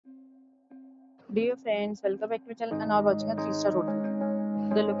Dear friends, welcome back to my channel and now watching a 3-star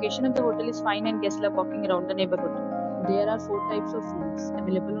hotel. The location of the hotel is fine and guests love walking around the neighborhood. There are 4 types of rooms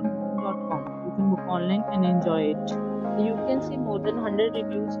available on booking.com. You can book online and enjoy it. You can see more than 100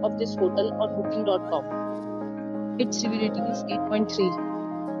 reviews of this hotel on booking.com. Its review rating is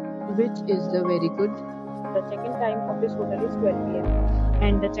 8.3, which is the very good. The check-in time of this hotel is 12 p.m.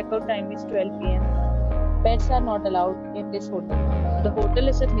 and the checkout time is 12 p.m. Pets are not allowed in this hotel. The hotel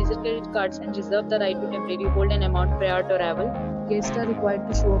accepts major credit cards and reserves the right to temporarily hold an amount prior to arrival. Guests are required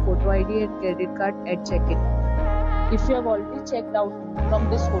to show a photo ID and credit card at check-in. If you have already checked out from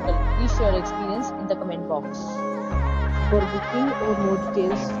this hotel, please share your experience in the comment box. For booking or more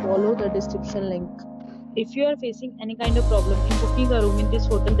details, follow the description link. If you are facing any kind of problem in booking a room in this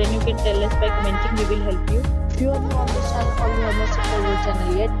hotel, then you can tell us by commenting. We will help you. If you are new on this channel or you have not subscribed our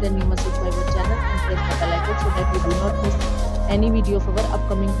channel yet, then you must subscribe our channel and press the bell icon so that you do not miss any video of our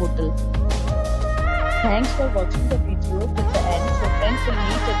upcoming hotel. Thanks for watching the video till the end. So friends, will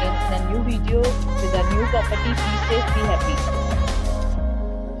meet again